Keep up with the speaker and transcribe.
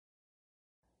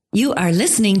You are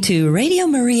listening to Radio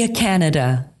Maria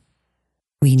Canada.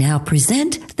 We now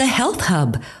present the Health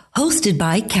Hub, hosted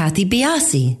by Kathy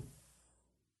Biasi.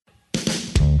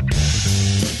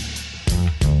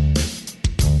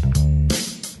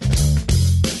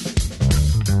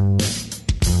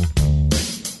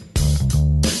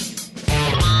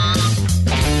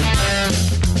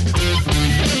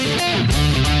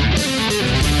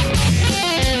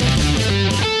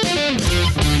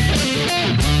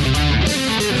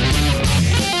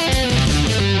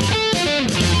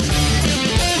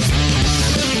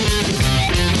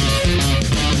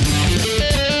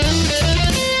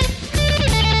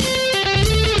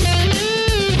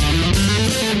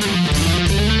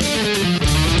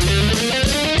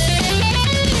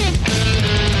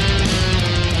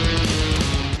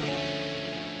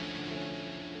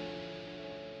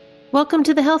 Welcome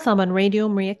to the Health Hub on Radio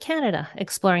Maria Canada,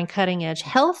 exploring cutting-edge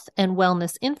health and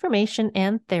wellness information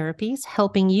and therapies,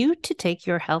 helping you to take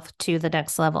your health to the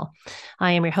next level.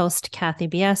 I am your host, Kathy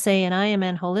Biasi, and I am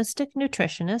an holistic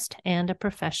nutritionist and a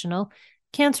professional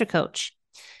cancer coach.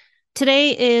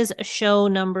 Today is show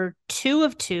number 2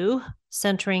 of 2,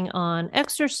 centering on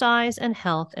exercise and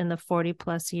health in the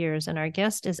 40-plus years. And our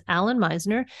guest is Allan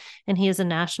Misner, and he is a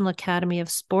National Academy of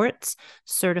Sports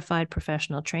certified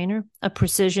professional trainer, a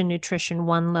Precision Nutrition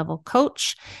 1-level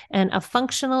coach, and a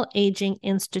Functional Aging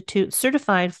Institute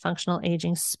certified functional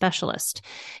aging specialist.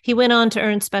 He went on to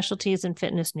earn specialties in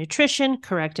fitness nutrition,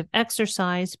 corrective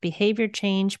exercise, behavior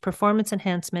change, performance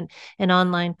enhancement, and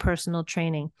online personal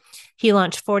training. He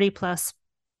launched 40-plus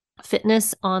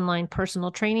fitness online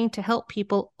personal training to help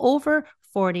people over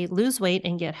 40 lose weight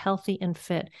and get healthy and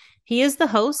fit. He is the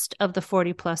host of the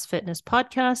 40 Plus Fitness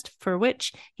podcast, for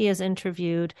which he has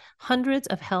interviewed hundreds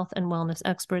of health and wellness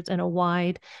experts in a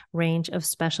wide range of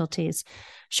specialties.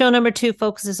 Show number 2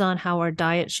 focuses on how our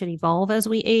diet should evolve as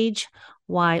we age,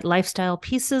 why lifestyle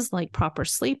pieces like proper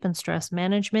sleep and stress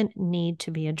management need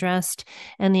to be addressed,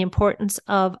 and the importance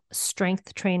of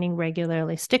strength training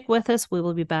regularly. Stick with us. We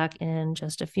will be back in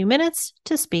just a few minutes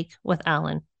to speak with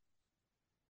Allan.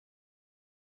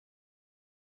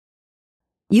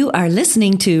 You are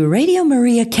listening to Radio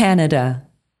Maria Canada.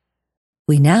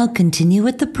 We now continue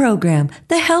with the program,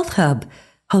 The Health Hub,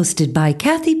 hosted by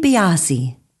Kathy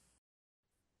Biasi.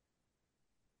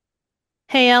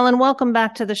 Hey, Allan, welcome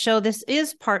back to the show. This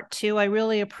is part 2. I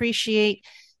really appreciate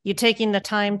you taking the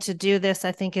time to do this.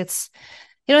 I think it's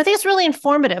really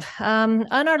informative. On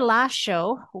our last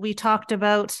show, we talked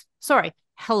about,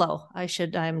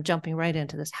 I'm jumping right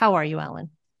into this. How are you, Allan?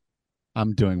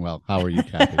 I'm doing well. How are you,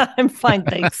 Kathy? I'm fine,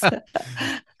 thanks.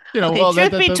 Okay,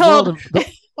 truth be told.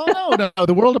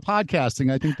 The world of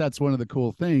podcasting, I think that's one of the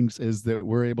cool things is that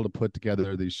we're able to put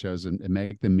together these shows and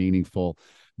make them meaningful.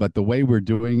 But the way we're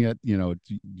doing it, you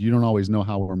don't always know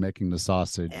how we're making the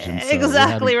sausage. And so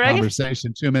exactly, right?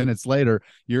 Conversation 2 minutes later,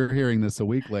 you're hearing this a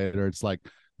week later. It's like,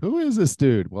 who is this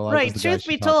dude? Well, right. Truth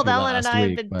be told, Allan and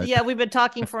I we've been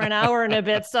talking for an hour and a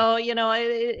bit. So,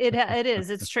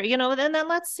 it's true, and then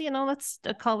let's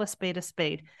call a spade a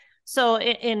spade. So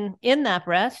in that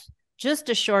breath, just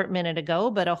a short minute ago,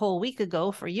 but a whole week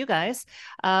ago for you guys,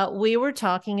 we were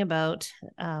talking about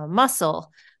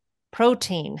muscle,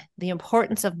 protein, the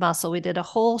importance of muscle. We did a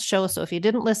whole show. So if you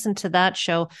didn't listen to that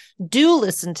show, do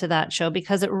listen to that show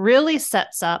because it really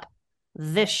sets up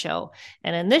this show.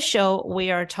 And in this show,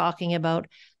 we are talking about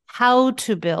how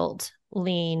to build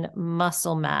lean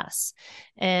muscle mass.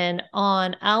 And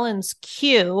on Allan's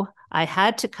cue, I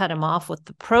had to cut him off with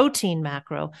the protein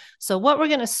macro. So what we're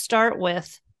going to start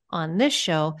with on this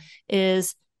show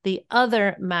is the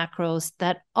other macros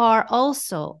that are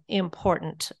also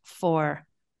important for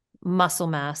muscle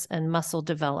mass and muscle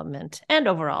development and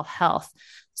overall health.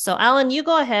 So Allan, you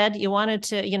go ahead. You wanted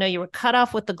to, you were cut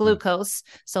off with the glucose.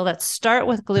 So let's start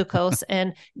with glucose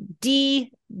and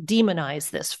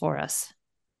demonize this for us.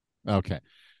 Okay.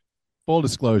 Full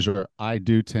disclosure, I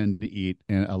do tend to eat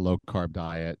in a low carb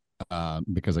diet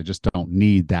because I just don't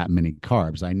need that many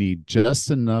carbs. I need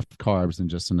just enough carbs and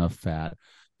just enough fat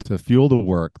to fuel the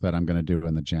work that I'm going to do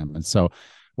in the gym. And so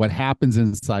what happens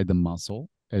inside the muscle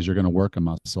as you're going to work a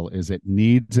muscle is it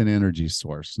needs an energy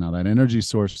source. Now that energy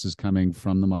source is coming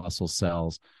from the muscle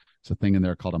cells. It's a thing in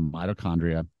there called a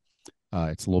mitochondria.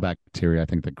 It's a little bacteria, I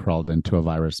think, that crawled into a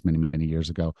virus many, many years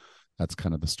ago. That's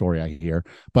kind of the story I hear.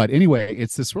 But anyway,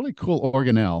 it's this really cool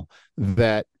organelle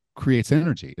that creates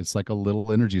energy. It's like a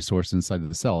little energy source inside of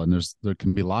the cell. And there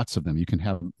can be lots of them. You can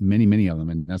have many, many of them.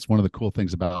 And that's one of the cool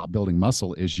things about building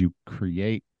muscle is you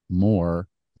create more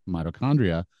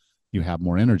mitochondria, you have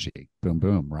more energy. Boom,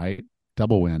 boom, right?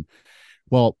 Double win.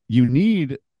 Well, you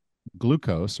need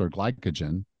glucose or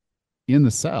glycogen in the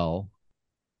cell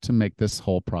to make this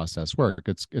whole process work.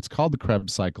 It's called the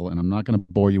Krebs cycle, and I'm not going to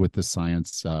bore you with the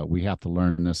science. We have to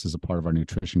learn this as a part of our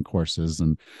nutrition courses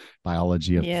and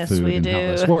biology of Yes, food we and do. how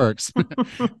this works.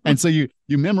 And so you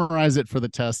memorize it for the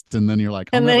test, and then you're like,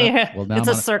 oh, And no, then well, now it's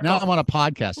a now circle. I'm on a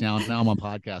podcast. Now I'm on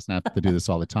podcast, and I have to do this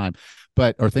all the time,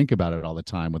 or think about it all the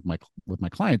time with my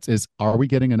clients. Is, are we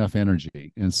getting enough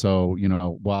energy? And so,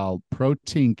 while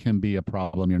protein can be a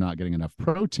problem, you're not getting enough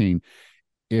protein.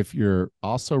 If you're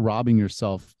also robbing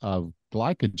yourself of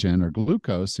glycogen or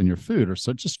glucose in your food, or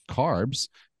so just carbs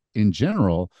in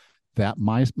general, that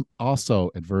might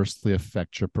also adversely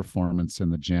affect your performance in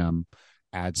the gym,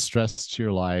 add stress to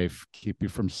your life, keep you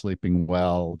from sleeping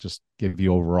well, just give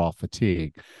you overall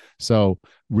fatigue. So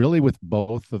really, with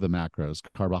both of the macros,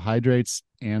 carbohydrates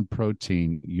and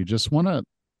protein, you just want to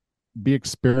be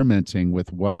experimenting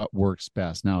with what works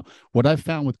best. Now, what I've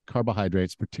found with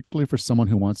carbohydrates, particularly for someone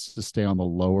who wants to stay on the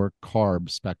lower carb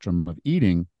spectrum of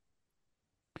eating,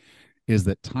 is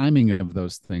that timing of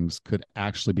those things could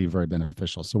actually be very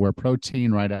beneficial. So where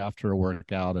protein right after a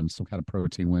workout and some kind of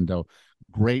protein window,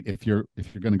 great if you're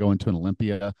going to go into an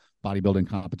Olympia bodybuilding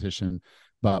competition.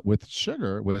 But with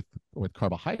sugar, with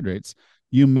carbohydrates,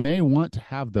 you may want to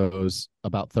have those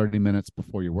about 30 minutes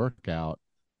before your workout,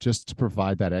 just to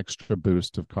provide that extra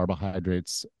boost of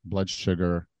carbohydrates, blood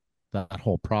sugar, that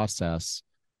whole process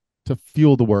to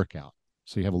fuel the workout.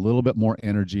 So you have a little bit more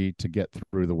energy to get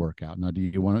through the workout. Now, do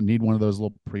you need one of those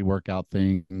little pre-workout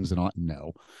things and all?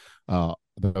 No.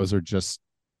 Those are just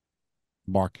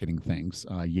marketing things.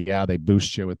 Yeah, they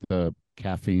boost you with the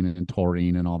caffeine and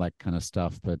taurine and all that kind of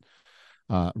stuff. But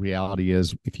reality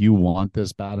is, if you want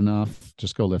this bad enough,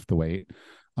 just go lift the weight.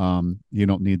 You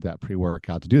don't need that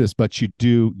pre-workout to do this, but you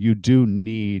do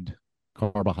need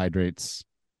carbohydrates,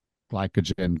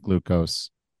 glycogen,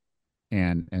 glucose,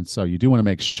 and so you do want to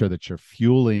make sure that you're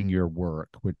fueling your work,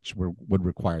 which would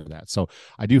require that. So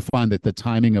I do find that the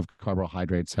timing of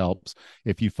carbohydrates helps.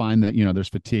 If you find that there's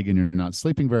fatigue and you're not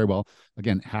sleeping very well,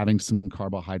 again, having some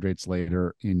carbohydrates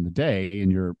later in the day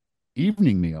in your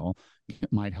evening meal,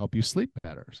 it might help you sleep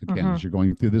better. So again, as you're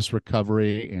going through this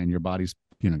recovery and your body's,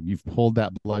 you've pulled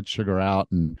that blood sugar out,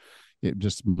 and it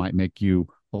just might make you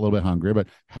a little bit hungry, but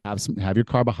have your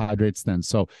carbohydrates then.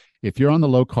 So if you're on the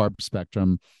low carb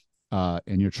spectrum,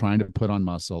 and you're trying to put on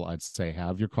muscle, I'd say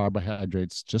have your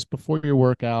carbohydrates just before your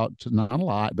workout, not a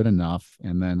lot, but enough,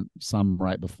 and then some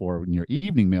right before in your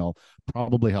evening meal,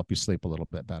 probably help you sleep a little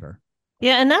bit better.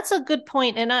 Yeah, and that's a good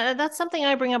point. And that's something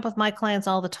I bring up with my clients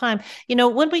all the time.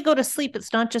 When we go to sleep,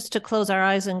 it's not just to close our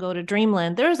eyes and go to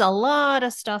dreamland. There's a lot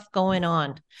of stuff going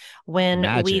on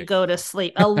when we go to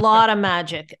sleep. A lot of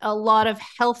magic, a lot of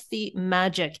healthy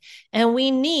magic. And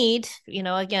we need,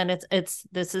 again,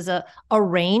 this is a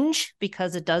range,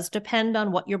 because it does depend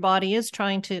on what your body is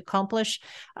trying to accomplish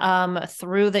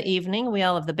through the evening. We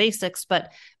all have the basics,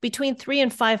 but between 300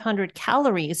 and 500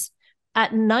 calories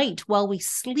at night while we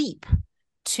sleep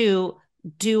to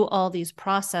do all these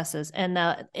processes. And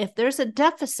if there's a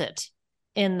deficit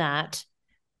in that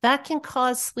can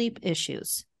cause sleep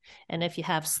issues. And if you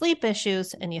have sleep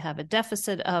issues and you have a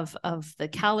deficit of the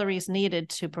calories needed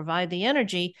to provide the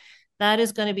energy, that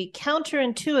is going to be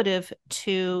counterintuitive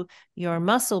to your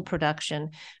muscle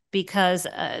production, because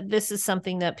this is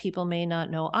something that people may not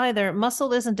know either.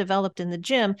 Muscle isn't developed in the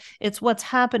gym. It's what's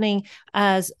happening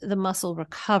as the muscle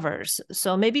recovers.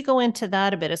 So maybe go into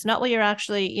that a bit. It's not what you're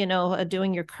actually,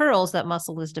 doing your curls that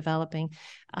muscle is developing.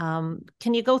 Can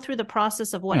you go through the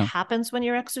process of what happens when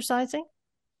you're exercising?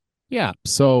 Yeah.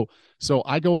 So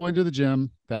I go into the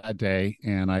gym that day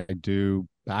and I do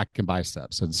back and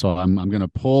biceps. And so I'm going to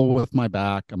pull with my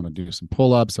back. I'm going to do some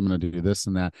pull-ups. I'm going to do this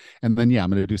and that. And then,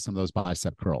 I'm going to do some of those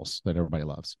bicep curls that everybody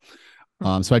loves.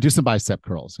 So I do some bicep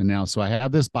curls. And now, so I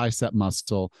have this bicep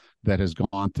muscle that has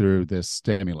gone through this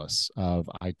stimulus of,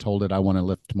 I told it I want to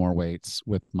lift more weights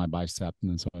with my bicep.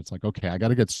 And so it's like, okay, I got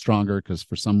to get stronger, because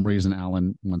for some reason,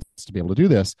 Allan wants to be able to do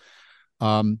this.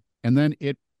 And then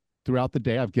throughout the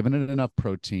day, I've given it enough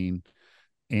protein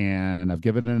and I've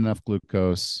given it enough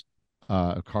glucose,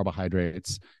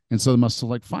 carbohydrates. And so the muscle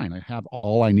like, fine, I have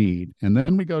all I need. And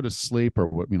then we go to sleep, or,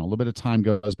 a little bit of time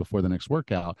goes before the next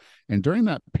workout. And during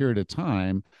that period of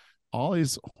time, all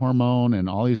these hormone and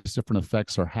all these different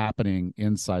effects are happening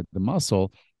inside the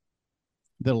muscle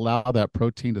that allow that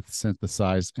protein to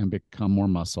synthesize and become more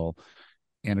muscle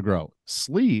and to grow.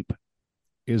 Sleep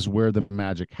is where the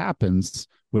magic happens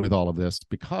with all of this,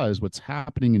 because what's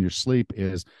happening in your sleep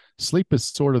is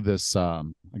sort of this, I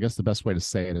guess the best way to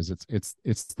say it is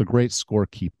it's the great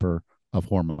scorekeeper of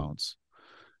hormones.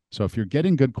 So if you're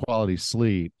getting good quality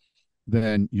sleep,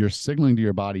 then you're signaling to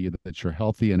your body that you're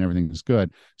healthy and everything is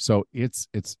good. So it's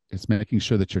making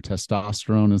sure that your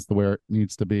testosterone is the where it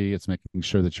needs to be. It's making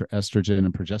sure that your estrogen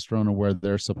and progesterone are where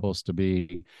they're supposed to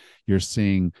be. You're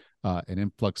seeing an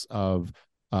influx of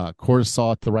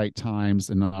cortisol at the right times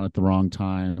and not at the wrong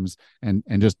times, and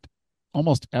just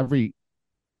almost every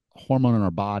hormone in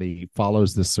our body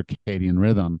follows this circadian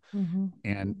rhythm,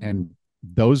 and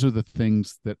those are the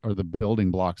things that are the building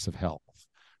blocks of health.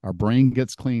 Our brain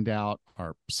gets cleaned out,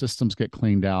 our systems get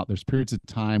cleaned out. There's periods of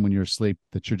time when you're asleep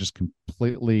that you're just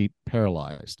completely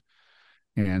paralyzed,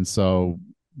 and so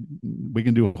we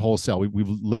can do a wholesale. We've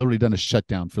literally done a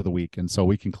shutdown for the week, and so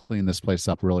we can clean this place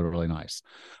up really, really nice.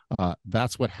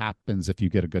 That's what happens if you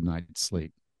get a good night's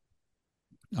sleep.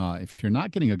 If you're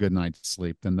not getting a good night's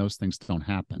sleep, then those things don't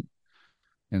happen.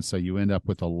 And so you end up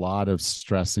with a lot of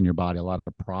stress in your body, a lot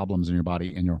of problems in your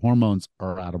body, and your hormones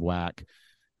are out of whack.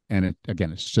 And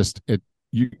it's just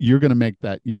you're going to make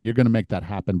that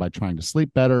happen by trying to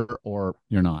sleep better, or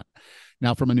you're not.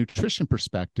 Now, from a nutrition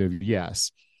perspective,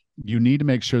 yes, you need to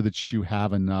make sure that you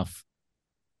have enough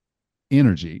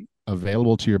energy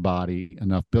available to your body,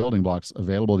 enough building blocks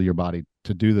available to your body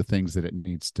to do the things that it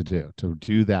needs to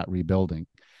do that rebuilding.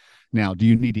 Now, do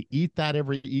you need to eat that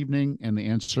every evening? And the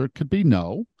answer could be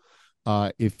no.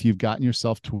 If you've gotten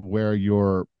yourself to where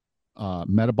you're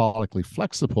metabolically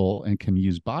flexible and can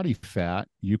use body fat,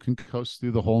 you can coast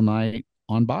through the whole night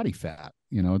on body fat.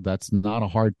 That's not a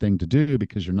hard thing to do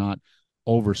because you're not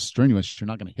over strenuous. You're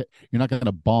not going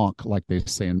to bonk like they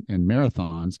say in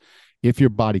marathons if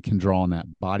your body can draw on that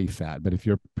body fat. But if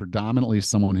you're predominantly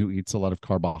someone who eats a lot of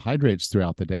carbohydrates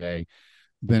throughout the day,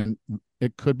 then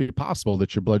it could be possible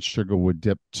that your blood sugar would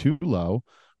dip too low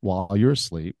while you're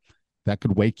asleep. That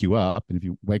could wake you up. And if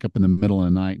you wake up in the middle of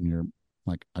the night and you're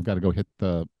like, I've got to go hit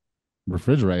the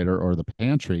refrigerator or the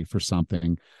pantry for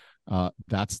something,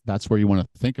 that's where you want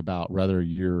to think about whether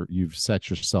you've set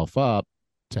yourself up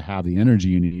to have the energy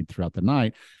you need throughout the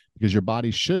night, because your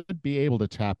body should be able to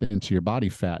tap into your body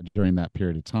fat during that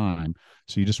period of time.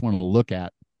 So you just want to look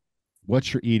at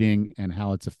what you're eating and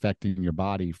how it's affecting your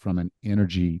body from an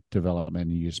energy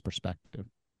development and use perspective.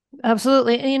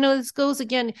 Absolutely. And, this goes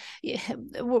again,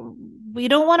 we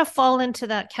don't want to fall into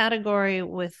that category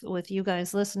with you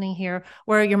guys listening here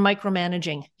where you're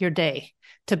micromanaging your day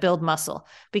to build muscle,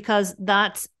 because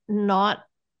that's not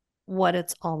what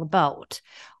it's all about.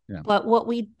 Yeah. But what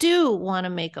we do want to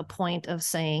make a point of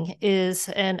saying is,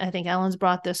 and I think Allan's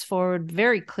brought this forward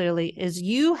very clearly, is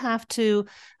you have to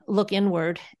look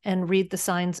inward and read the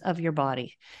signs of your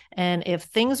body. And if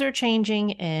things are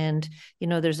changing and,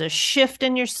 there's a shift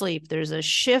in your sleep, there's a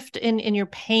shift in your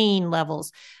pain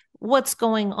levels, what's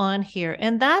going on here?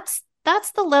 And that's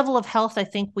the level of health I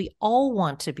think we all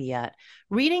want to be at.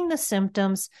 Reading the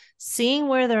symptoms, seeing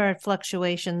where there are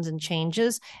fluctuations and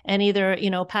changes, and either,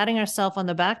 patting ourselves on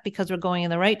the back because we're going in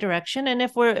the right direction. And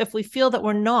if we feel that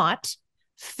we're not,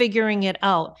 figuring it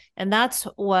out. And that's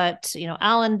what,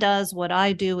 Allan does, what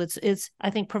I do. It's I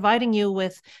think providing you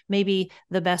with maybe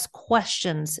the best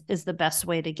questions is the best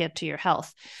way to get to your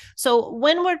health. So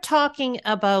when we're talking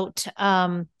about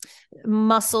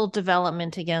muscle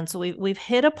development again, so we've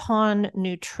hit upon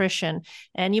nutrition,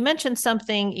 and you mentioned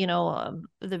something,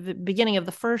 the beginning of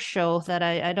the first show that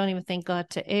I don't even think got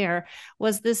to air,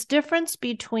 was this difference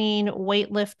between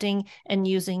weightlifting and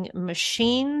using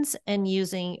machines and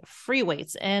using free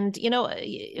weights. And,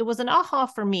 it was an aha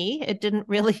for me. It didn't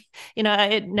really,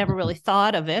 I never really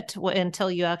thought of it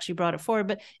until you actually brought it forward.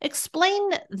 But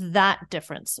explain that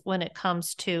difference when it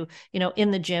comes to,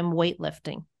 in the gym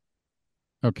weightlifting.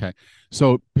 Okay.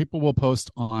 So people will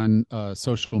post on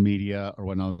social media or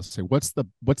whatnot. They'll say, what's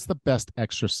the best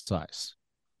exercise?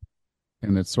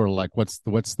 And it's sort of like, what's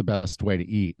the best way to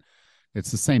eat?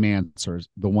 It's the same answer,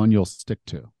 the one you'll stick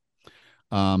to.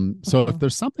 So if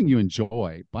there's something you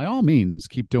enjoy, by all means,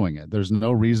 keep doing it. There's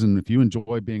no reason, if you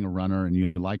enjoy being a runner and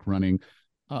you like running,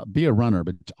 be a runner,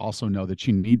 but also know that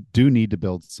you need to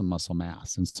build some muscle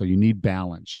mass. And so you need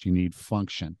balance, you need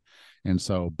function. And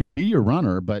so be your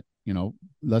runner, but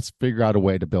let's figure out a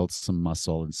way to build some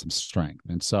muscle and some strength.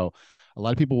 And so a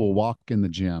lot of people will walk in the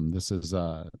gym. This is,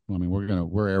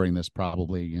 we're airing this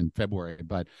probably in February,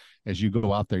 but as you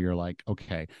go out there, you're like,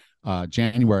 okay,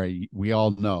 January, we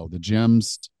all know the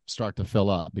gyms start to fill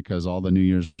up because all the New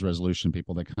Year's resolution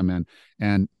people that come in,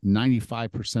 and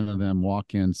 95% of them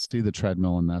walk in, see the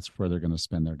treadmill, and that's where they're going to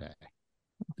spend their day.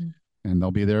 Mm-hmm. And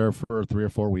they'll be there for 3 or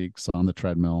 4 weeks on the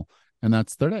treadmill, and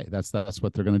that's their day. That's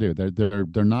what they're going to do.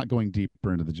 They're not going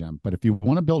deeper into the gym. But if you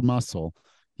want to build muscle,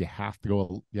 you have to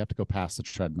go past the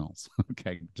treadmills.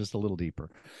 Okay, just a little deeper.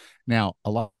 Now,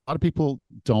 a lot of people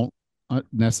don't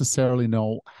necessarily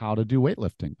know how to do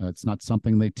weightlifting. It's not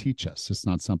something they teach us. It's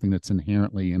not something that's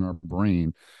inherently in our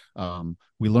brain.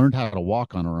 We learned how to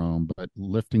walk on our own, but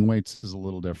lifting weights is a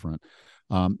little different.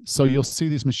 So you'll see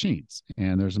these machines,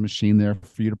 and there's a machine there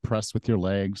for you to press with your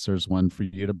legs. There's one for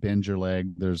you to bend your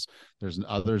leg. There's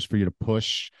others for you to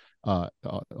push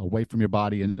away from your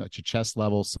body and at your chest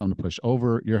level. Some to push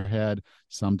over your head.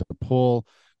 Some to pull.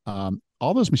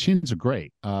 All those machines are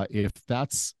great. If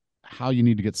that's how you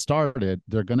need to get started,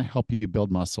 they're going to help you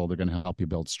build muscle. They're going to help you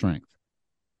build strength.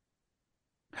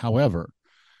 However,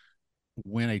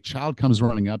 when a child comes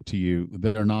running up to you,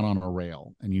 they're not on a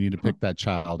rail, and you need to pick that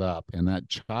child up, and that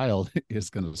child is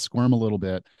going to squirm a little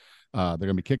bit. They're going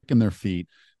to be kicking their feet.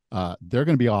 They're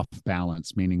going to be off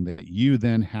balance, meaning that you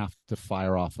then have to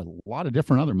fire off a lot of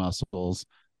different other muscles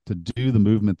to do the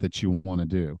movement that you want to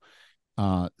do.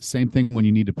 Same thing when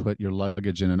you need to put your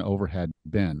luggage in an overhead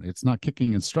bin. It's not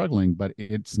kicking and struggling, but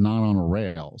it's not on a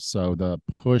rail. So the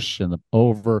push and the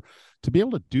over, to be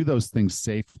able to do those things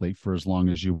safely for as long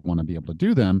as you want to be able to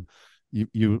do them,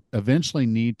 you eventually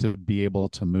need to be able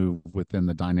to move within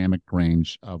the dynamic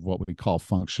range of what we call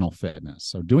functional fitness.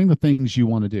 So doing the things you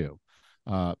want to do,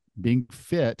 being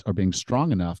fit or being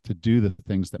strong enough to do the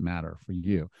things that matter for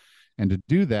you. And to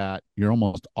do that, you're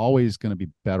almost always going to be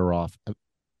better off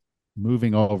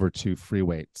moving over to free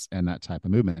weights and that type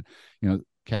of movement.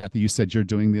 Kathy, you said you're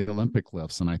doing the Olympic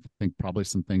lifts, and I think probably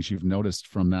some things you've noticed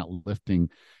from that lifting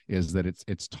is that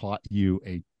it's taught you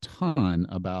a ton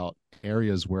about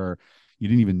areas where you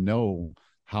didn't even know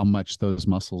how much those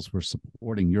muscles were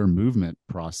supporting your movement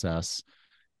process.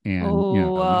 And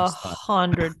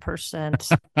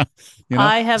 100%.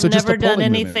 I have never done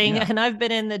anything, and I've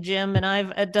been in the gym, and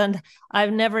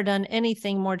I've never done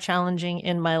anything more challenging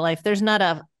in my life. There's not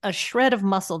a shred of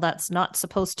muscle that's not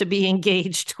supposed to be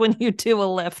engaged when you do a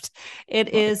lift. It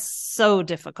is so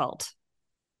difficult.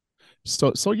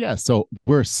 So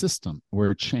we're a system,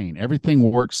 we're a chain.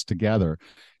 Everything works together.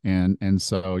 And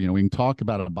so, we can talk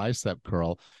about a bicep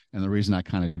curl. And the reason I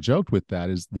kind of joked with that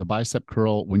is the bicep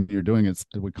curl, when you're doing it,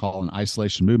 we call an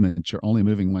isolation movement. You're only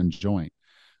moving one joint.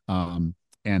 And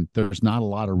there's not a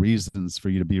lot of reasons for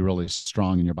you to be really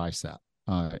strong in your bicep.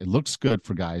 It looks good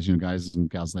for guys, guys and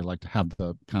gals, they like to have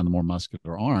the kind of the more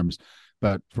muscular arms.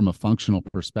 But from a functional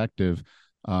perspective,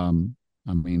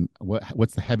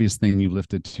 what's the heaviest thing you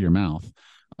lifted to your mouth?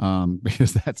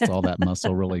 Because that's all that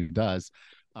muscle really does.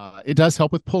 It does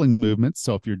help with pulling movements.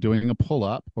 So if you're doing a pull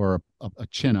up or a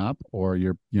chin up, or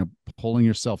you're pulling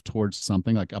yourself towards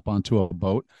something like up onto a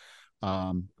boat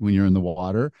when you're in the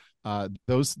water,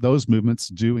 those movements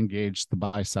do engage the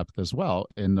bicep as well,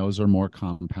 and those are more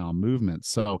compound movements.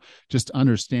 So just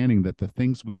understanding that the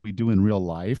things we do in real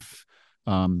life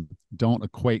don't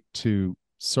equate to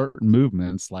certain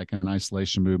movements like an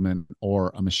isolation movement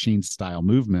or a machine style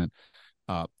movement.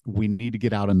 We need to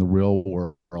get out in the real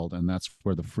world, and that's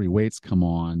where the free weights come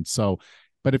on. So,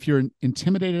 but if you're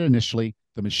intimidated initially,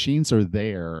 the machines are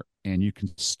there, and you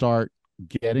can start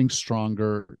getting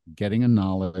stronger, getting a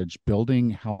knowledge,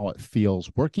 building how it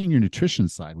feels, working your nutrition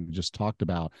side. We just talked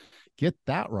about, get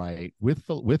that right with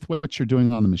what you're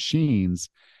doing on the machines,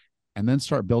 and then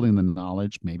start building the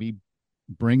knowledge. Maybe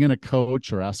bring in a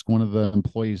coach or ask one of the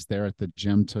employees there at the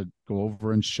gym to go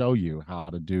over and show you how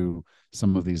to do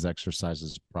some of these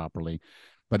exercises properly.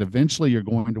 But eventually you're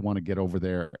going to want to get over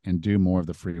there and do more of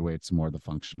the free weights and more of the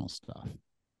functional stuff.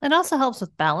 It also helps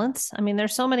with balance. I mean,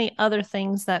 there's so many other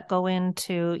things that go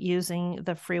into using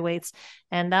the free weights.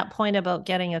 And that point about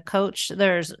getting a coach,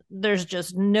 there's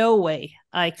just no way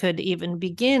I could even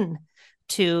begin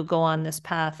to go on this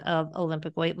path of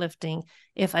Olympic weightlifting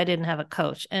if I didn't have a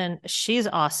coach. And she's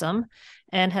awesome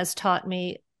and has taught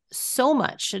me so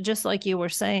much, just like you were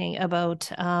saying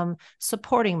about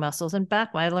supporting muscles and back.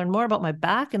 I learned more about my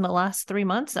back in the last 3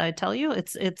 months. I tell you,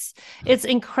 it's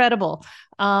incredible.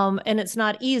 And it's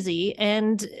not easy.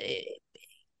 And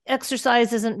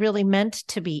exercise isn't really meant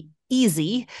to be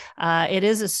easy. It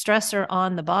is a stressor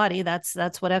on the body.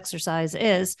 That's what exercise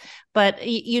is. But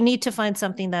you need to find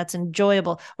something that's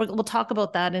enjoyable. We'll talk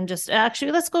about that in just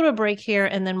actually. Let's go to a break here,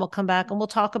 and then we'll come back and we'll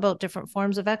talk about different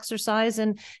forms of exercise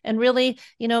and really,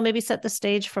 maybe set the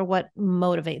stage for what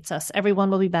motivates us. Everyone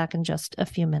will be back in just a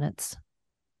few minutes.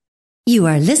 You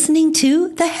are listening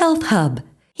to the Health Hub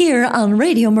here on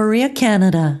Radio Maria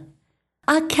Canada,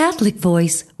 a Catholic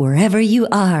voice wherever you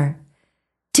are.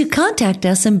 To contact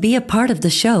us and be a part of the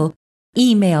show,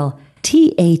 email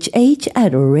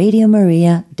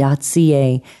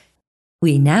thh@radiomaria.ca.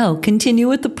 We now continue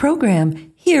with the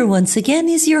program. Here once again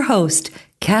is your host,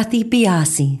 Kathy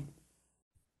Biasi.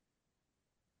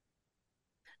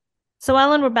 So,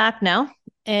 Allan, we're back now,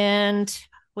 and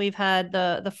We've had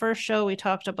the first show, we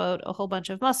talked about a whole bunch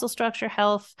of muscle structure,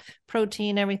 health,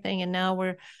 protein, everything. And now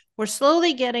we're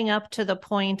slowly getting up to the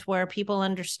point where people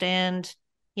understand,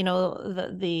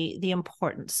 the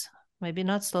importance. Maybe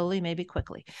not slowly, maybe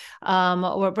quickly.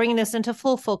 We're bringing this into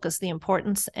full focus, the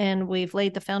importance, and we've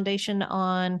laid the foundation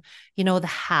on, the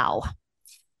how.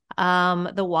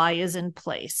 The why is in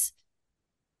place.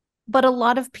 But a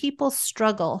lot of people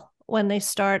struggle when they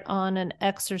start on an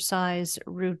exercise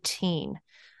routine.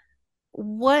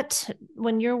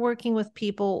 When you're working with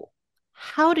people,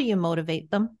 how do you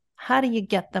motivate them? How do you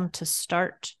get them to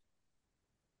start?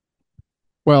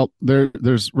 Well,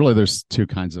 there's two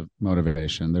kinds of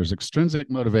motivation. There's extrinsic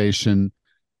motivation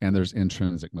and there's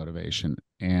intrinsic motivation.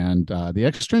 And the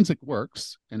extrinsic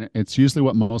works, and it's usually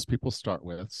what most people start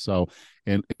with. So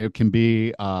it can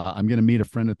be, I'm going to meet a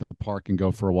friend at the park and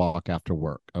go for a walk after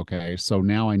work. Okay. So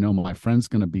now I know my friend's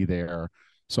going to be there,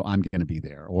 so I'm going to be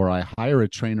there. Or I hire a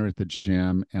trainer at the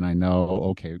gym and I know,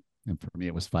 okay, and for me,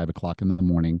 it was 5 o'clock in the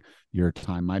morning. Your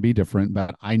time might be different,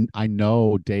 but I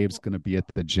know Dave's going to be at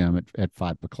the gym at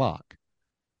 5 o'clock.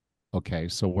 Okay.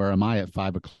 So where am I at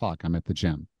 5 o'clock? I'm at the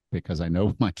gym because I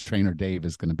know my trainer, Dave,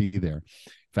 is going to be there.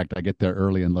 In fact, I get there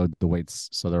early and load the weights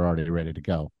so they're already ready to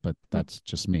go. But that's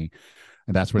just me.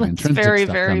 And that's where the intrinsic very,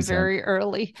 stuff very, comes very in.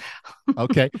 early.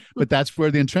 Okay. But that's where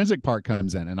the intrinsic part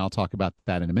comes in. And I'll talk about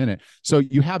that in a minute. So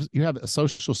you have a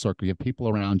social circle, you have people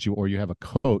around you, or you have a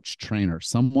coach, trainer,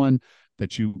 someone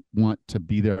that you want to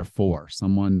be there for,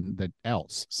 something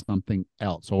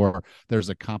else, or there's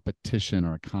a competition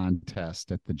or a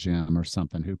contest at the gym or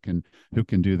something who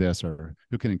can do this or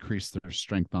who can increase their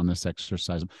strength on this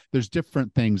exercise. There's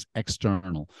different things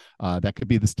external. That could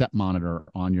be the step monitor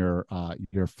on your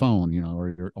phone,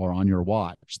 or on your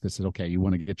watch. This is okay. You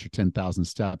want to get your 10,000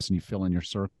 steps and you fill in your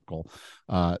circle.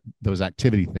 Those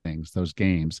activity things, those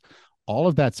games. All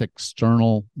of that's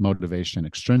external motivation,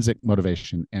 extrinsic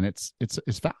motivation, and it's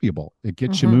valuable. It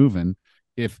gets you moving.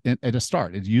 If at a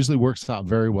start, it usually works out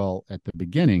very well at the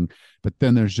beginning, but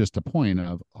then there's just a point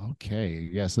of, okay,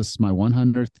 yes, this is my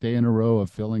 100th day in a row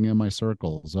of filling in my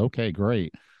circles. Okay,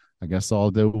 great. I guess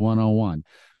I'll do 101.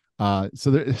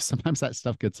 So sometimes that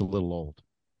stuff gets a little old.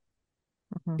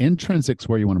 Intrinsic's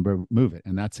where you want to move it,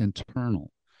 and that's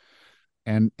internal.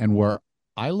 And where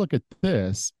I look at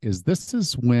this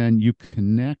is when you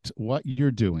connect what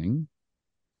you're doing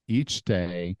each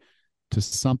day to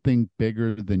something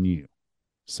bigger than you.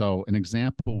 So an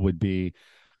example would be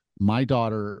my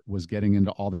daughter was getting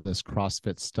into all of this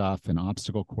CrossFit stuff and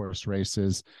obstacle course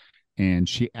races, and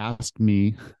she asked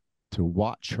me to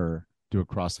watch her do a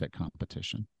CrossFit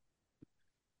competition.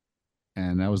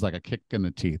 And that was like a kick in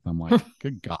the teeth. I'm like,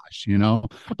 good gosh,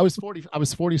 I was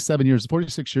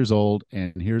 46 years old,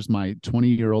 and here's my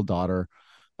 20-year-old daughter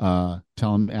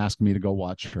asking me to go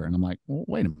watch her. And I'm like, well,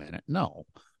 wait a minute. No,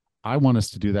 I want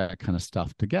us to do that kind of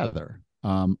stuff together.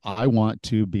 I want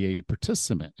to be a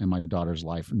participant in my daughter's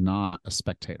life, not a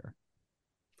spectator.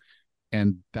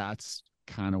 And that's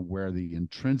kind of where the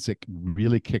intrinsic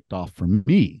really kicked off for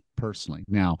me personally.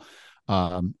 Now,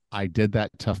 I did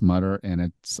that Tough Mudder, and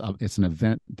it's an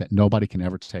event that nobody can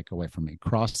ever take away from me.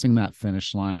 Crossing that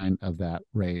finish line of that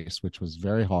race, which was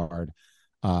very hard,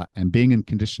 and being in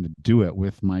condition to do it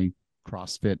with my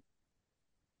CrossFit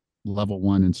level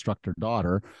 1 instructor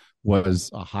daughter was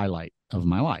a highlight of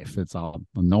my life.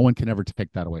 No one can ever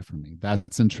take that away from me.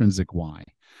 That's intrinsic why.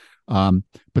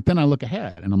 But then I look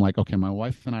ahead and I'm like, okay, my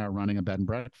wife and I are running a bed and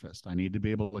breakfast. I need to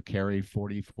be able to carry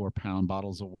 44-pound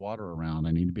bottles of water around.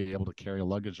 I need to be able to carry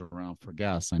luggage around for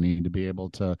guests. I need to be able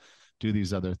to do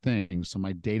these other things. So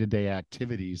my day-to-day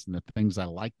activities and the things I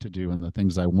like to do and the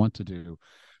things I want to do,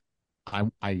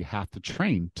 I have to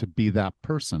train to be that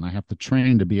person. I have to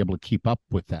train to be able to keep up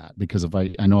with that, because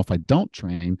I know if I don't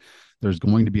train, there's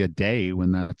going to be a day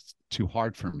when that's too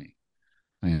hard for me.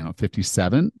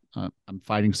 57, I'm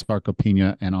fighting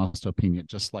sarcopenia and osteopenia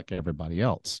just like everybody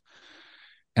else.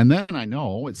 And then I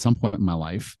know at some point in my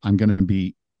life, I'm going to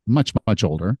be much, much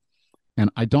older, and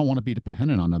I don't want to be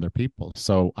dependent on other people.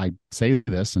 So I say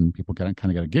this and people kind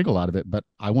of get a giggle out of it, but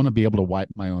I want to be able to wipe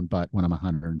my own butt when I'm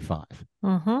 105.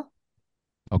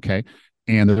 Okay.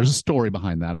 And there's a story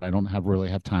behind that. I don't really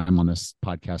have time on this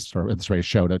podcast or this radio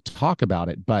show to talk about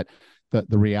it, but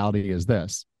the reality is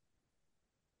this.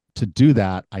 To do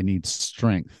that, I need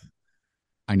strength.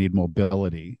 I need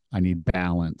mobility. I need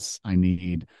balance. I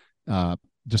need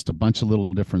just a bunch of little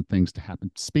different things to happen.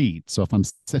 Speed. So if I'm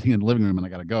sitting in the living room and I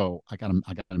got to go, I got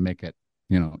to make it,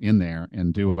 in there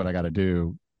and do what I got to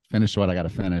do, finish what I got to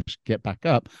finish, get back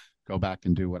up, go back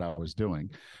and do what I was doing.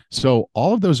 So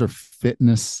all of those are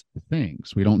fitness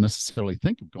things. We don't necessarily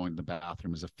think of going to the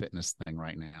bathroom as a fitness thing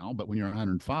right now, but when you're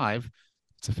 105,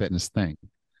 it's a fitness thing.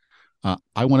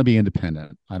 I want to be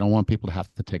independent. I don't want people to have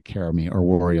to take care of me or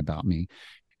worry about me.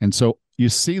 And so you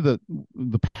see the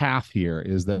path here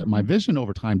is that my vision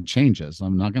over time changes.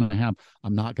 I'm not going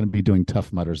to be doing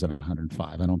Tough Mudders at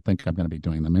 105. I don't think I'm going to be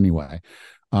doing them anyway.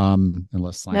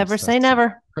 Unless science never say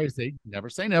never. Crazy. Never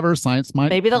say never. Science might.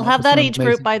 Maybe they'll have that age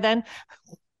group by then.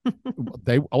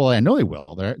 I know they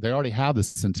will. They already have the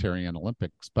Centurion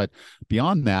Olympics, but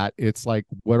beyond that, it's like,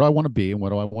 where do I want to be, and what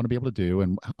do I want to be able to do,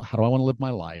 and how do I want to live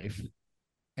my life?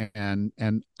 And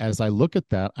as I look at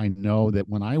that, I know that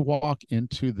when I walk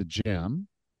into the gym,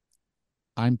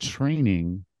 I'm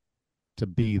training to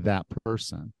be that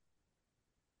person.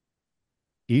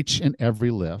 Each and every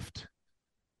lift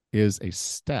is a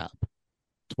step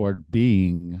toward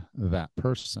being that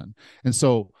person. And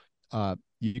so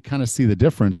you kind of see the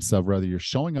difference of whether you're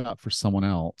showing up for someone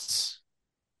else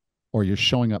or you're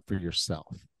showing up for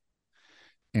yourself.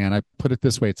 And I put it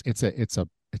this way, it's a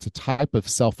type of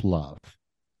self-love.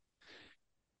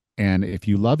 And if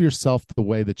you love yourself the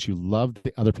way that you love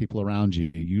the other people around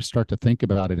you, you start to think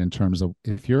about it in terms of,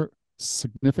 if your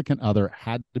significant other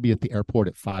had to be at the airport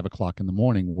at 5:00 in the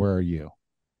morning, where are you?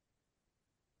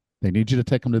 They need you to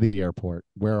take them to the airport.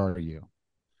 Where are you?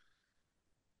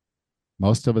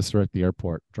 Most of us are at the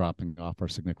airport dropping off our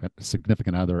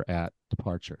significant other at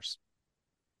departures.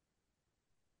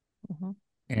 Mm-hmm.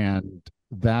 And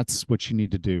that's what you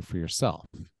need to do for yourself.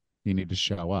 You need to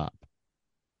show up.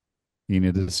 You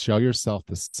need to show yourself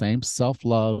the same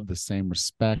self-love, the same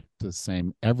respect, the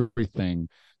same everything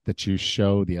that you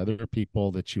show the other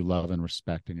people that you love and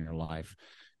respect in your life.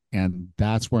 And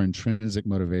that's where intrinsic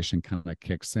motivation kind of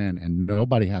kicks in. And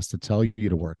nobody has to tell you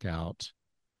to work out.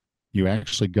 You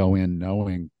actually go in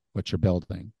knowing what you're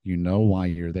building. You know why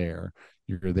you're there.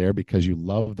 You're there because you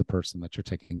love the person that you're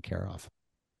taking care of.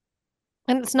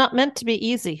 And it's not meant to be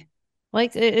easy.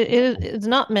 Like it's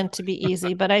not meant to be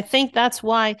easy, but I think that's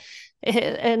why.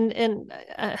 And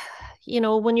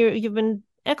when you've been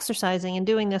exercising and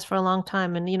doing this for a long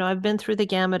time, and I've been through the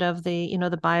gamut of the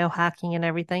biohacking and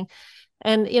everything.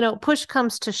 And, push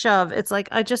comes to shove. It's like,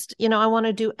 I just, I want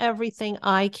to do everything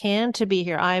I can to be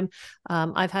here.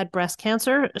 I've had breast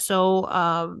cancer.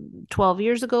 So 12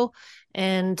 years ago.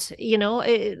 And,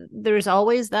 there's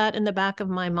always that in the back of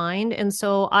my mind. And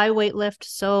so I weightlift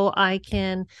so I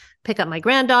can pick up my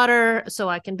granddaughter, so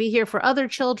I can be here for other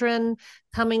children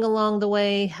coming along the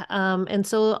way. And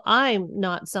so I'm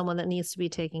not someone that needs to be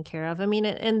taken care of. I mean,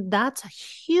 and that's a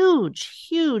huge,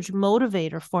 huge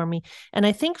motivator for me. And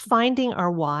I think finding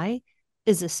our why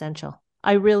is essential.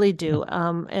 I really do.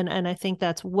 And I think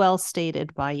that's well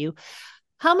stated by you.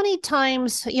 How many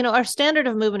times, our standard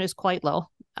of movement is quite low.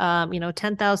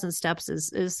 10,000 steps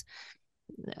is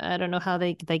I don't know how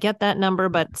they get that number,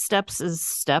 but steps is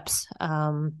steps.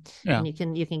 And you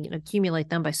can accumulate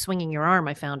them by swinging your arm,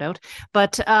 I found out.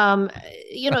 But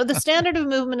the standard of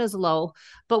movement is low,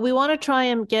 but we want to try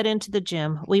and get into the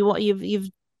gym. You've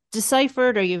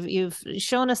deciphered, or you've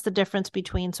shown us the difference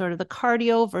between sort of the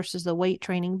cardio versus the weight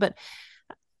training, but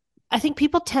I think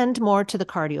people tend more to the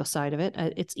cardio side of it.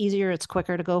 It's easier, it's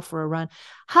quicker to go for a run.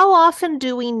 How often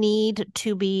do we need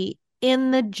to be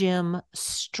in the gym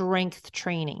strength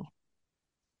training?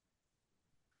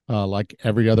 Like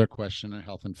every other question in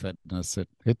health and fitness,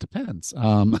 it depends.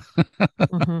 What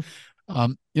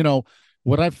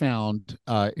I found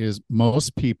is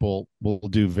most people will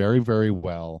do very, very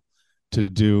well to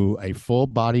do a full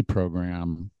body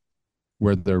program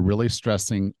where they're really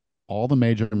stressing all the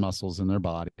major muscles in their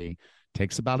body.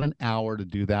 Takes about an hour to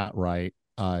do that right.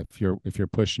 If you're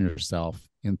pushing yourself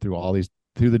in through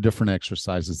the different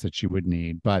exercises that you would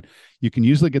need, but you can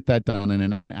usually get that done in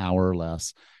an hour or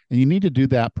less. And you need to do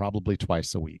that probably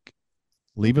twice a week.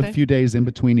 Leave a few days in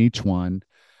between each one.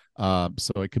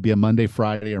 So it could be a Monday,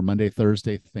 Friday, or Monday,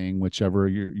 Thursday thing, whichever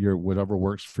whatever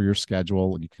works for your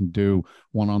schedule. You can do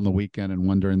one on the weekend and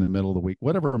one during the middle of the week,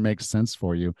 whatever makes sense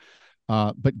for you.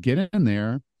 But get in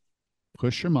there,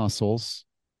 push your muscles,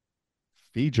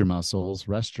 feed your muscles,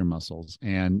 rest your muscles.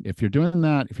 And if you're doing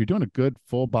that, if you're doing a good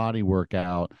full body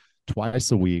workout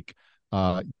twice a week,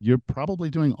 you're probably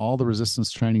doing all the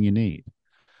resistance training you need.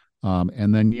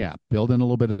 And then, build in a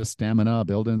little bit of stamina,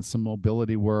 build in some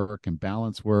mobility work and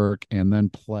balance work, and then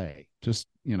play. Just,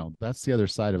 that's the other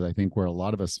side of it, I think, where a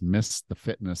lot of us miss the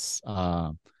fitness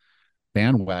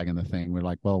bandwagon the thing. We're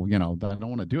like, well, I don't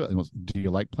want to do it. Do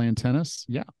you like playing tennis?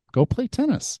 Yeah, go play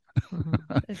tennis.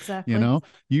 Exactly. And I'm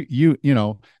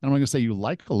not going to say you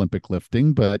like Olympic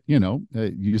lifting, but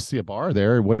you see a bar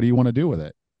there. What do you want to do with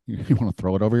it? you want to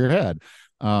throw it over your head.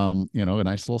 A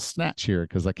nice little snatch here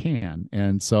because I can.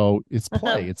 And so it's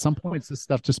play. At some points, this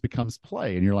stuff just becomes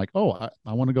play. And you're like, oh,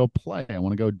 I want to go play. I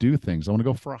want to go do things. I want to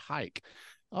go for a hike.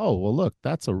 Oh, well, look,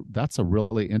 that's a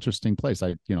really interesting place.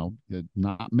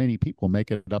 Not many people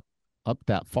make it up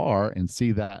that far and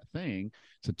see that thing.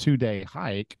 It's a 2-day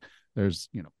hike. There's,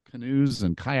 canoes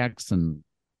and kayaks and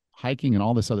hiking and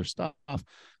all this other stuff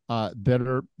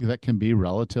that can be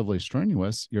relatively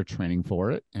strenuous. You're training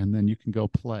for it, and then you can go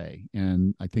play.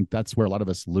 And I think that's where a lot of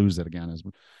us lose it again, is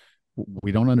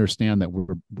we don't understand that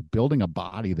we're building a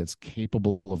body that's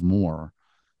capable of more.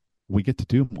 We get to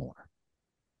do more.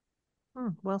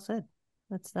 Well said.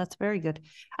 That's very good.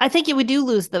 I think we do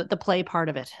lose the play part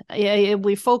of it.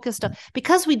 We focused on,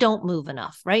 because we don't move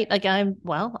enough, right? Like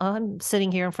I'm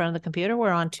sitting here in front of the computer.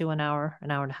 We're on to an hour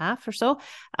and a half or so.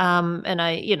 And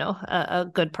a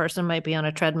good person might be on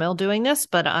a treadmill doing this,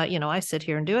 but I sit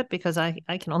here and do it because I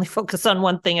can only focus on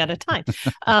one thing at a time.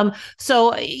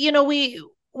 So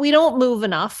we don't move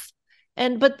enough.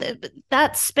 But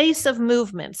that space of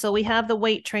movement. So we have the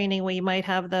weight training, we might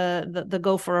have the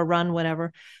go for a run,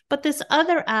 whatever. But this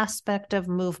other aspect of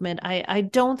movement, I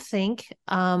don't think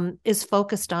is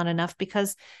focused on enough,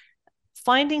 because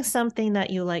finding something that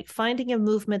you like, finding a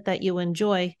movement that you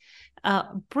enjoy,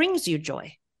 brings you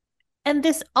joy. And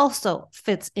this also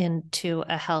fits into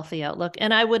a healthy outlook.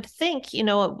 And I would think,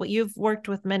 you've worked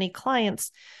with many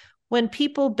clients, when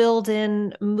people build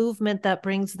in movement that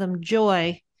brings them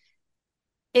joy,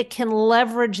 it can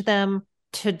leverage them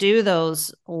to do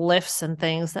those lifts and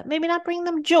things that maybe not bring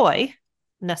them joy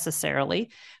necessarily,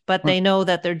 but they know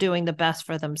that they're doing the best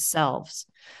for themselves.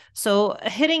 So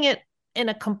hitting it in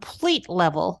a complete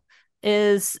level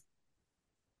is,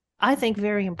 I think,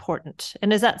 very important.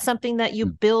 And is that something that you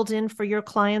build in for your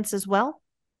clients as well?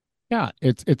 Yeah,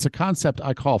 it's a concept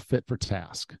I call fit for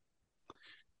task.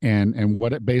 And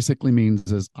what it basically means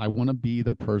is I want to be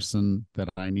the person that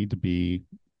I need to be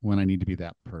when I need to be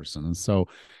that person. And so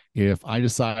if I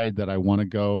decide that I want to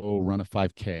go run a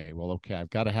 5K, well, okay, I've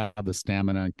got to have the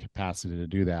stamina and capacity to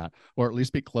do that, or at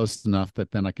least be close enough that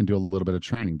then I can do a little bit of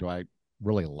training. Do I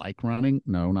really like running?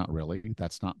 No, not really.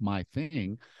 That's not my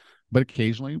thing. But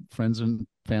occasionally friends and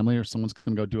family or someone's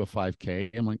going to go do a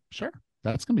 5K. I'm like, sure,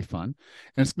 that's going to be fun.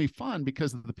 And it's going to be fun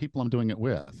because of the people I'm doing it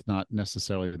with, not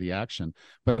necessarily the action.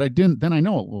 But then I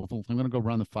know, well, if I'm going to go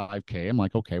run the 5K, I'm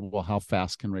like, okay, well, how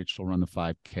fast can Rachel run the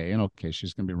 5K? And okay,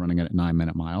 she's going to be running it at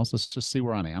 9-minute miles. Let's just see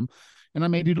where I am. And I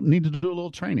may need to do a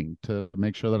little training to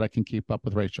make sure that I can keep up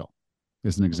with Rachel,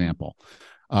 as an example.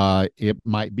 It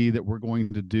might be that we're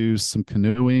going to do some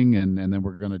canoeing and then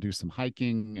we're going to do some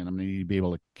hiking, and I'm going to need to be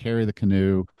able to carry the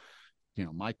canoe.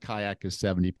 My kayak is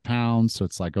 70 pounds. So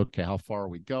it's like, okay, how far are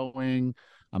we going?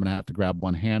 I'm going to have to grab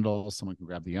one handle. Someone can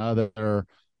grab the other.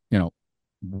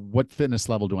 What fitness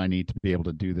level do I need to be able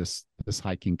to do this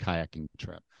hiking, kayaking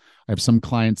trip? I have some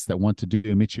clients that want to do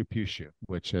Machu Picchu,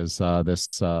 which is this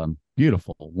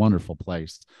beautiful, wonderful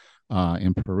place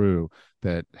in Peru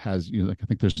that has, I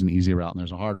think there's an easy route and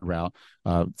there's a hard route.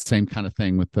 Same kind of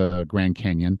thing with the Grand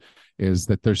Canyon, is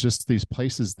that there's just these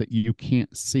places that you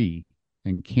can't see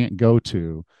and can't go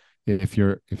to if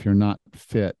you're not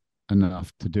fit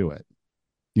enough to do it.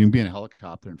 You can be in a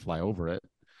helicopter and fly over it.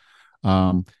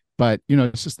 But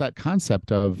it's just that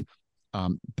concept of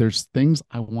there's things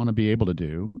I want to be able to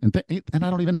do. And I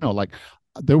don't even know, like,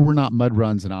 there were not mud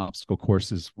runs and obstacle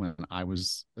courses when I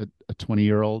was a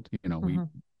 20-year-old, we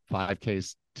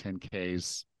 5Ks,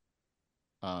 10Ks,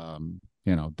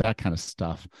 that kind of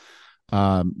stuff.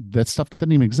 That stuff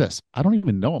didn't even exist. I don't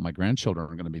even know what my grandchildren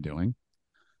are going to be doing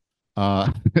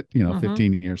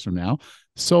 15 years from now.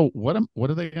 So what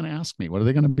are they going to ask me? What are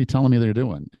they going to be telling me they're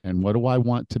doing? And what do I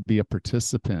want to be a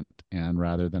participant in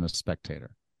rather than a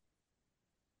spectator?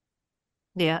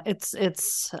 Yeah,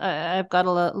 I've got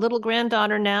a little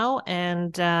granddaughter now,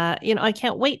 and I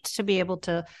can't wait to be able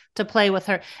to play with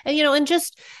her. And and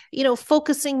just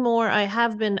focusing more. I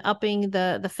have been upping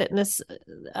the fitness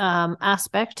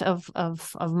aspect of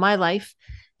my life.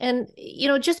 And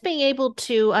just being able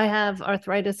to, I have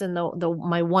arthritis in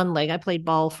my one leg. I played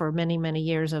ball for many, many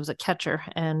years. I was a catcher,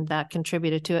 and that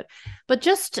contributed to it. But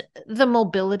just the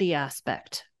mobility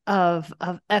aspect of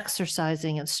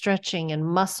exercising and stretching and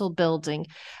muscle building,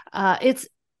 I've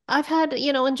had,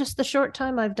 in just the short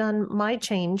time I've done my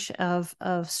change of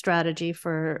strategy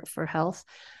for health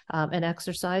and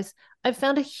exercise, I've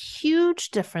found a huge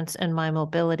difference in my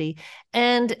mobility,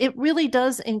 and it really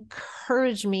does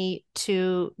encourage me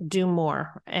to do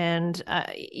more. And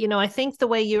I think the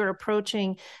way you're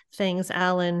approaching things,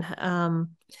 Allan,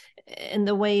 and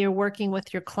the way you're working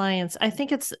with your clients, I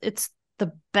think it's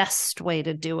the best way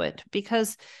to do it?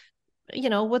 Because,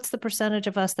 what's the percentage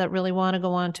of us that really want to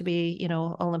go on to be,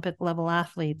 Olympic level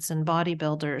athletes and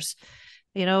bodybuilders?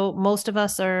 Most of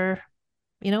us are,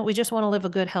 we just want to live a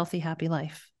good, healthy, happy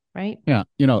life. Right. Yeah.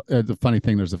 The funny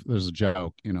thing, there's a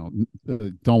joke, don't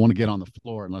want to get on the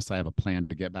floor unless I have a plan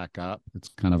to get back up. It's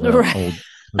kind of an old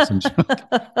person joke.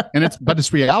 And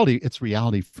it's reality. It's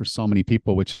reality for so many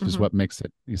people, which is what makes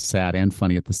it sad and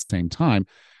funny at the same time.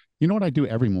 You know what I do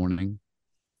every morning?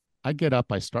 I get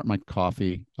up, I start my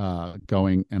coffee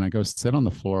going, and I go sit on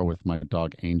the floor with my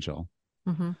dog Angel.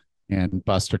 Mm-hmm. And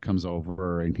Buster comes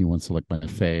over and he wants to lick my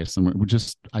face. And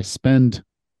I spend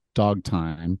dog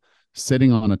time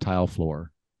sitting on a tile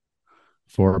floor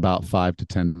for about 5 to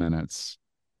 10 minutes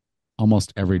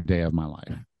almost every day of my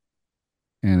life.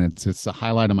 And it's a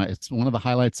highlight of it's one of the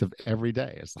highlights of every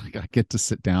day. It's like I get to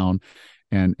sit down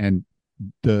and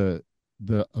the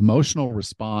emotional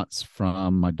response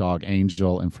from my dog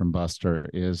Angel and from Buster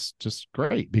is just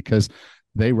great because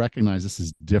they recognize this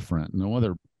is different. No one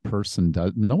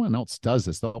else does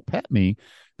this. They'll pet me,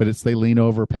 but they lean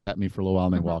over, pet me for a little while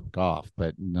and they walk off,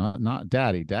 but not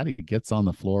Daddy. Daddy gets on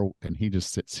the floor and he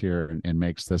just sits here and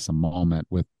makes this a moment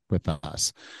with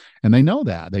us. And they know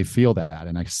that, they feel that,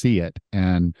 and I see it.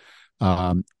 And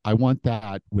I want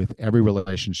that with every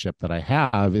relationship that I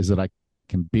have, is that I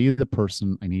can be the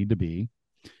person I need to be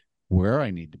where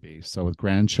I need to be. So with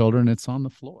grandchildren, it's on the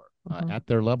floor at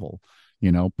their level.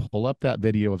 Pull up that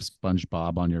video of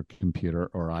SpongeBob on your computer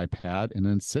or iPad and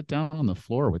then sit down on the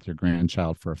floor with your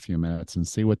grandchild for a few minutes and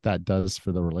see what that does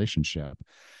for the relationship.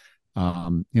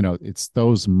 It's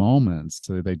those moments.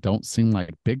 So they don't seem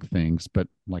like big things, but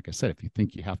like I said, if you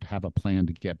think you have to have a plan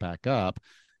to get back up,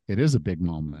 it is a big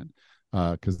moment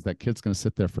because that kid's going to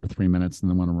sit there for 3 minutes and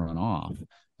then want to run off.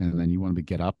 And then you want to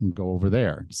get up and go over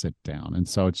there, sit down. And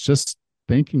so it's just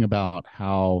thinking about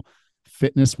how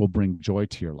fitness will bring joy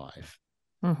to your life.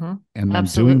 Mm-hmm. And then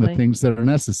doing the things that are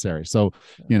necessary. So,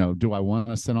 do I want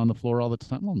to sit on the floor all the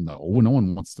time? Well, no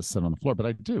one wants to sit on the floor, but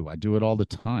I do it all the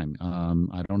time.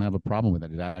 I don't have a problem with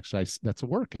it. That's a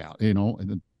workout,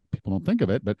 and people don't think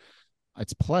of it, but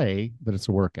it's play, but it's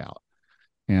a workout.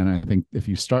 And I think if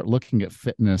you start looking at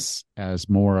fitness as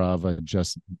more of a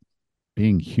just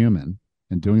being human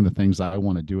and doing the things I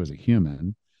want to do as a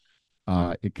human,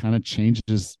 it kind of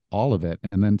changes all of it.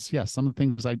 And then, some of the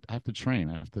things I have to train.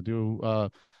 I have to do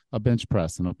a bench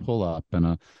press and a pull up and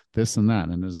a this and that.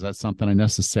 And is that something I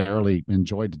necessarily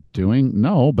enjoyed doing?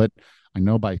 No, but I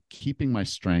know by keeping my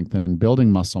strength and building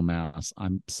muscle mass,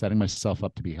 I'm setting myself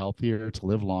up to be healthier, to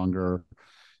live longer,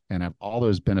 and have all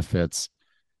those benefits.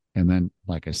 And then,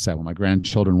 like I said, when my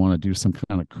grandchildren want to do some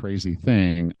kind of crazy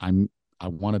thing, I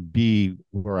want to be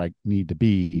where I need to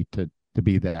be to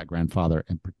be that grandfather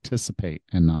and participate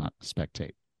and not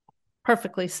spectate.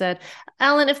 Perfectly said.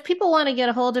 Allan, if people want to get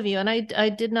a hold of you, and I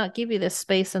did not give you this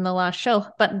space in the last show,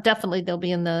 but definitely they'll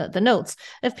be in the notes.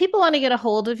 If people want to get a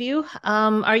hold of you,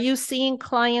 are you seeing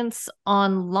clients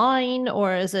online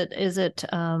or is it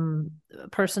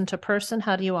person to person?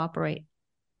 How do you operate?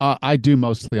 I do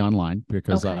mostly online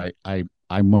because I'm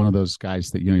one of those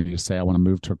guys that, you say, I want to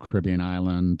move to a Caribbean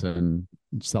island and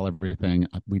sell everything.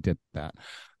 We did that.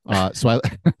 So I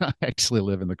actually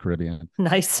live in the Caribbean.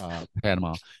 Nice.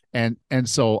 Panama. And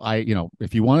so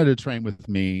if you wanted to train with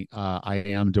me, I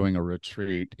am doing a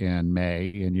retreat in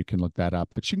May and you can look that up,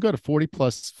 but you can go to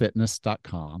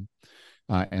 40plusfitness.com.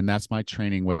 And that's my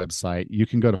training website. You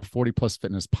can go to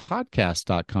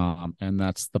 40plusfitnesspodcast.com, and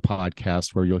that's the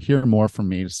podcast where you'll hear more from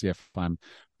me to see if I'm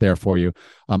there for you.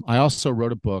 I also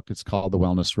wrote a book. It's called The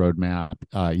Wellness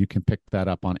Roadmap. You can pick that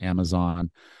up on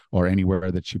Amazon or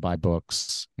anywhere that you buy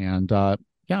books. And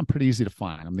I'm pretty easy to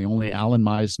find. I'm the only Allan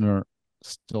Misner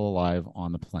still alive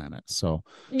on the planet. So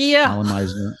Allan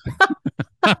Misner.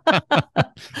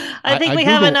 I think we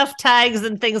have enough tags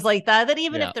and things like that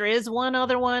even if there is one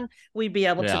other one, we'd be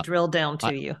able to drill down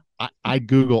to you. I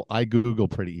Google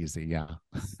pretty easy. Yeah.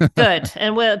 Good.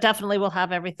 And we'll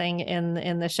have everything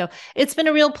in the show. It's been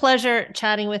a real pleasure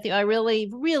chatting with you. I really,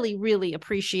 really, really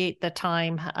appreciate the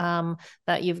time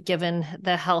that you've given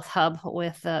the Health Hub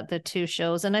with the two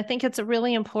shows. And I think it's a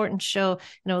really important show,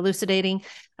 elucidating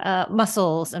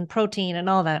muscles and protein and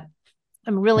all that.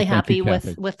 I'm really happy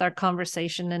with our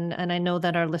conversation, and I know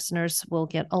that our listeners will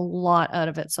get a lot out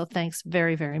of it. So thanks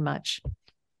very, very much.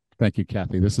 Thank you,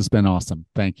 Kathy. This has been awesome.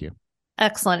 Thank you.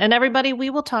 Excellent. And everybody,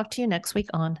 we will talk to you next week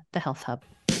on the Health Hub.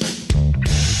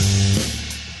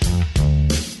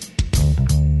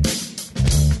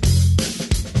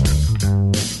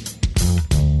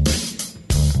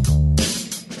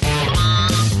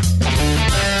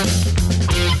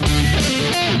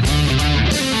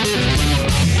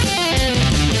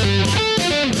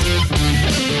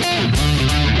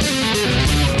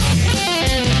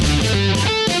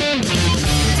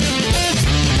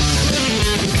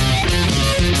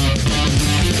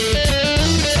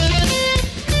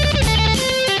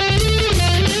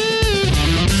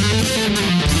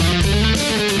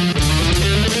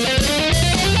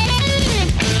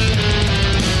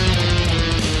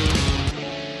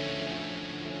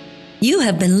 You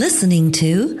have been listening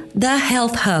to The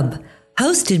Health Hub,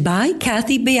 hosted by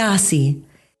Kathy Biasi,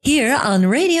 here on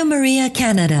Radio Maria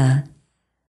Canada.